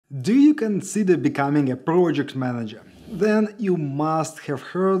Do you consider becoming a project manager? Then you must have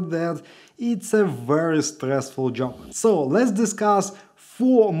heard that it's a very stressful job. So let's discuss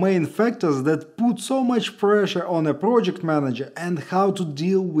 4 main factors that put so much pressure on a project manager and how to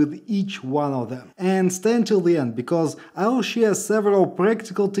deal with each one of them. And stay until the end because I'll share several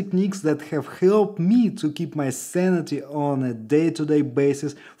practical techniques that have helped me to keep my sanity on a day-to-day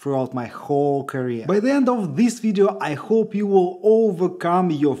basis throughout my whole career. By the end of this video, I hope you will overcome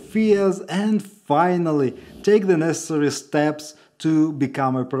your fears and finally take the necessary steps to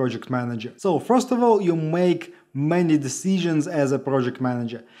become a project manager. So first of all, you make many decisions as a project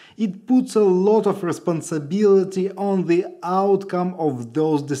manager. It puts a lot of responsibility on the outcome of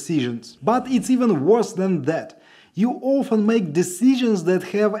those decisions. But it's even worse than that. You often make decisions that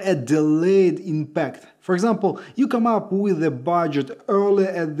have a delayed impact. For example, you come up with a budget early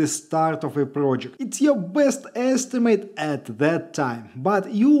at the start of a project. It's your best estimate at that time,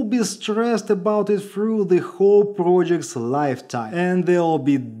 but you'll be stressed about it through the whole project's lifetime. And there'll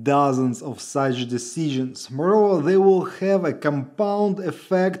be dozens of such decisions. Moreover, they will have a compound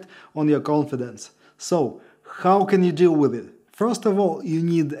effect on your confidence. So, how can you deal with it? First of all, you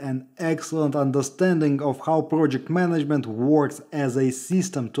need an excellent understanding of how project management works as a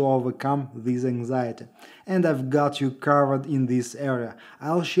system to overcome this anxiety. And I've got you covered in this area.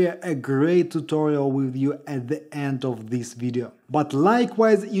 I'll share a great tutorial with you at the end of this video. But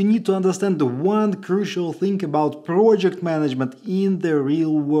likewise, you need to understand the one crucial thing about project management in the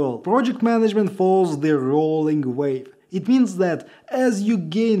real world. Project management follows the rolling wave. It means that as you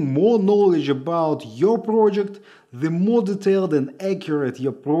gain more knowledge about your project, the more detailed and accurate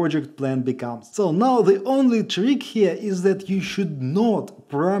your project plan becomes. So now the only trick here is that you should not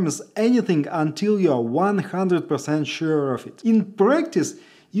promise anything until you are 100% sure of it. In practice,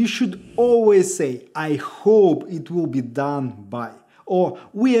 you should always say, "I hope it will be done by," or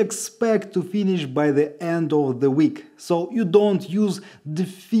 "we expect to finish by the end of the week." So you don't use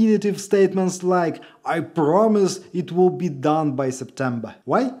definitive statements like "I promise it will be done by September."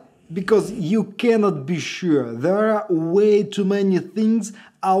 Why? Because you cannot be sure. There are way too many things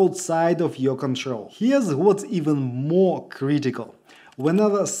outside of your control. Here's what's even more critical.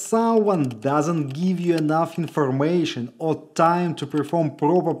 Whenever someone doesn't give you enough information or time to perform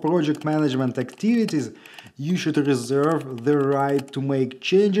proper project management activities, you should reserve the right to make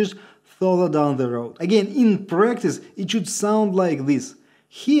changes further down the road. Again, in practice, it should sound like this.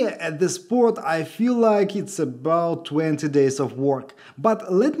 Here at the sport, I feel like it's about 20 days of work, but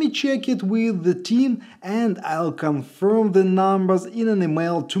let me check it with the team and I'll confirm the numbers in an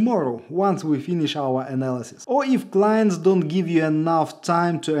email tomorrow once we finish our analysis. Or if clients don't give you enough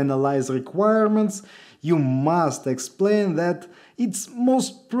time to analyze requirements, you must explain that it's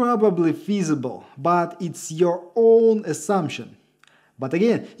most probably feasible, but it's your own assumption. But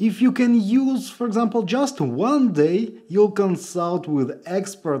again, if you can use, for example, just one day, you'll consult with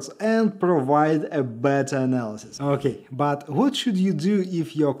experts and provide a better analysis. Okay, but what should you do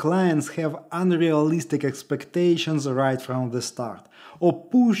if your clients have unrealistic expectations right from the start, or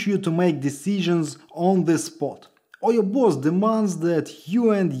push you to make decisions on the spot, or your boss demands that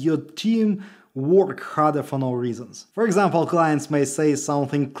you and your team work harder for no reasons? For example, clients may say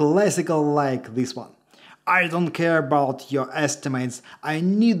something classical like this one. "I don't care about your estimates, I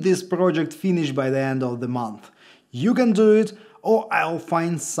need this project finished by the end of the month. You can do it, or I'll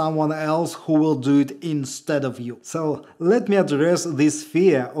find someone else who will do it instead of you." So let me address this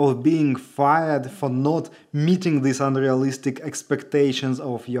fear of being fired for not meeting these unrealistic expectations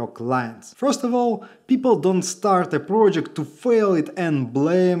of your clients. First of all, people don't start a project to fail it and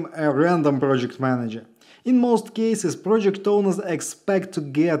blame a random project manager. In most cases, project owners expect to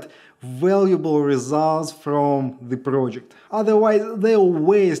get valuable results from the project. Otherwise, they'll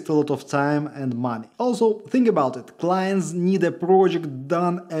waste a lot of time and money. Also, think about it. Clients need a project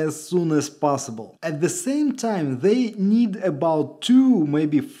done as soon as possible. At the same time, they need about 2,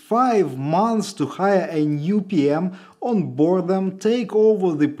 maybe 5 months to hire a new PM, onboard them, take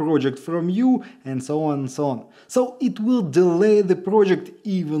over the project from you, and so on and so on. So it will delay the project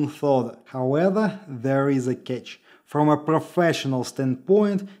even further. However, there is a catch. From a professional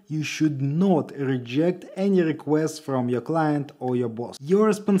standpoint, you should not reject any requests from your client or your boss. Your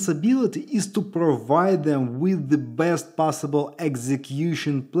responsibility is to provide them with the best possible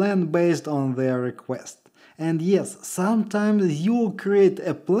execution plan based on their request. And yes, sometimes you'll create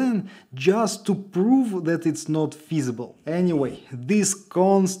a plan just to prove that it's not feasible. Anyway, this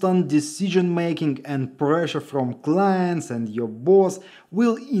constant decision making and pressure from clients and your boss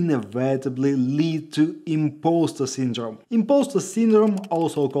will inevitably lead to imposter syndrome. Imposter syndrome,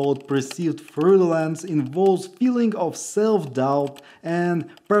 also called perceived fraudulence, involves feeling of self-doubt and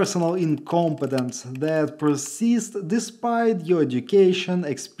personal incompetence that persist despite your education,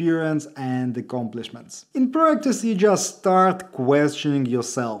 experience and accomplishments. In practice, you just start questioning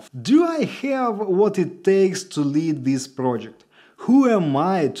yourself. Do I have what it takes to lead this project? Who am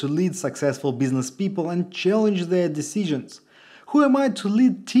I to lead successful business people and challenge their decisions? Who am I to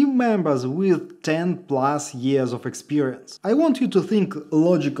lead team members with 10 plus years of experience? I want you to think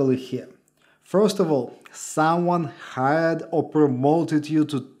logically here. First of all, someone hired or promoted you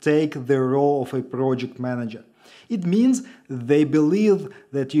to take the role of a project manager. It means they believe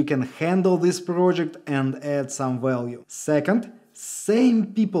that you can handle this project and add some value. Second, same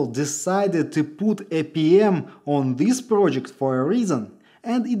people decided to put a PM on this project for a reason.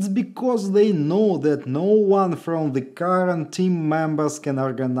 And it's because they know that no one from the current team members can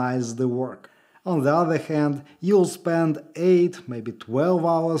organize the work. On the other hand, you'll spend 8, maybe 12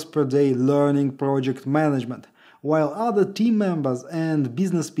 hours per day learning project management, while other team members and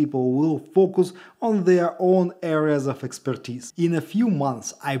business people will focus on their own areas of expertise. In a few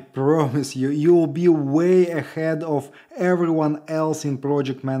months, I promise you, you'll be way ahead of everyone else in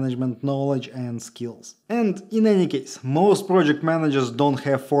project management knowledge and skills. And in any case, most project managers don't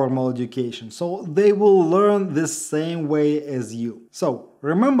have formal education, so they will learn the same way as you. So,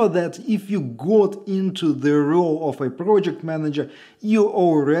 remember that if you got into the role of a project manager, you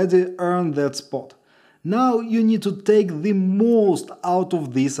already earned that spot. Now you need to take the most out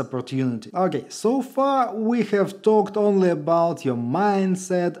of this opportunity. Okay, so far we have talked only about your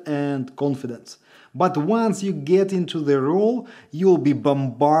mindset and confidence. But once you get into the role, you'll be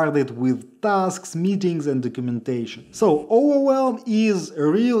bombarded with tasks, meetings and documentation. So overwhelm is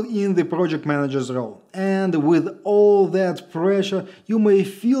real in the project manager's role. And with all that pressure, you may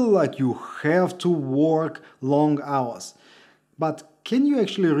feel like you have to work long hours. But can you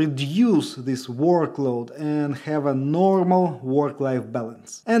actually reduce this workload and have a normal work-life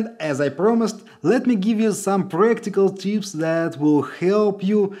balance? And as I promised, let me give you some practical tips that will help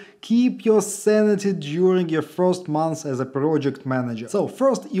you keep your sanity during your first months as a project manager. So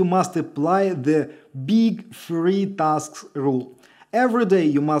first, you must apply the big 3 tasks rule. Every day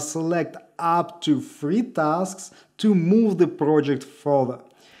you must select up to 3 tasks to move the project further.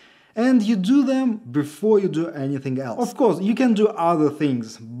 And you do them before you do anything else. Of course, you can do other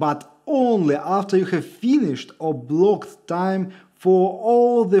things, but only after you have finished or blocked time for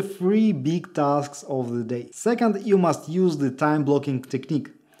all the 3 big tasks of the day. Second, you must use the time blocking technique.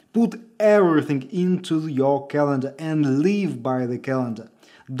 Put everything into your calendar and live by the calendar.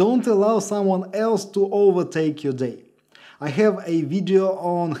 Don't allow someone else to overtake your day. I have a video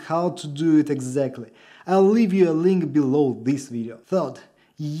on how to do it exactly. I'll leave you a link below this video. Third,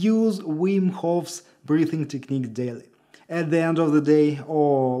 use Wim Hof's breathing technique daily. At the end of the day,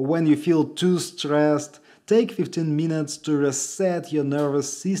 or when you feel too stressed, take 15 minutes to reset your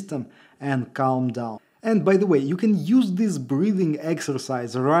nervous system and calm down. And by the way, you can use this breathing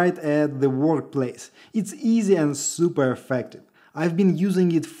exercise right at the workplace. It's easy and super effective. I've been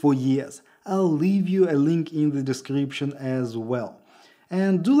using it for years. I'll leave you a link in the description as well.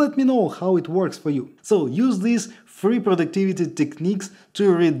 And do let me know how it works for you. So use these 3 productivity techniques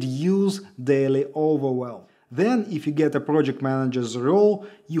to reduce daily overwhelm. Then, if you get a project manager's role,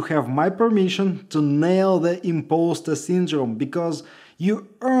 you have my permission to nail the imposter syndrome because you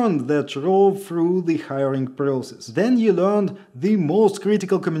earned that role through the hiring process. Then you learned the most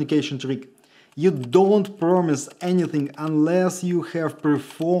critical communication trick. You don't promise anything unless you have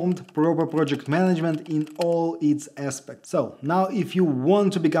performed proper project management in all its aspects. So, now if you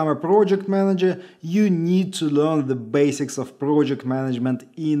want to become a project manager, you need to learn the basics of project management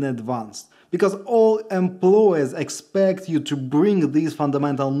in advance. Because all employers expect you to bring this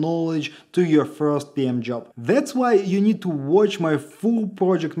fundamental knowledge to your first PM job. That's why you need to watch my full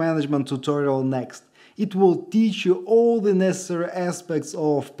project management tutorial next. It will teach you all the necessary aspects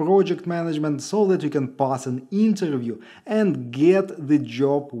of project management so that you can pass an interview and get the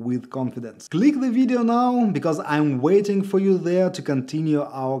job with confidence. Click the video now because I'm waiting for you there to continue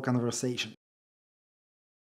our conversation.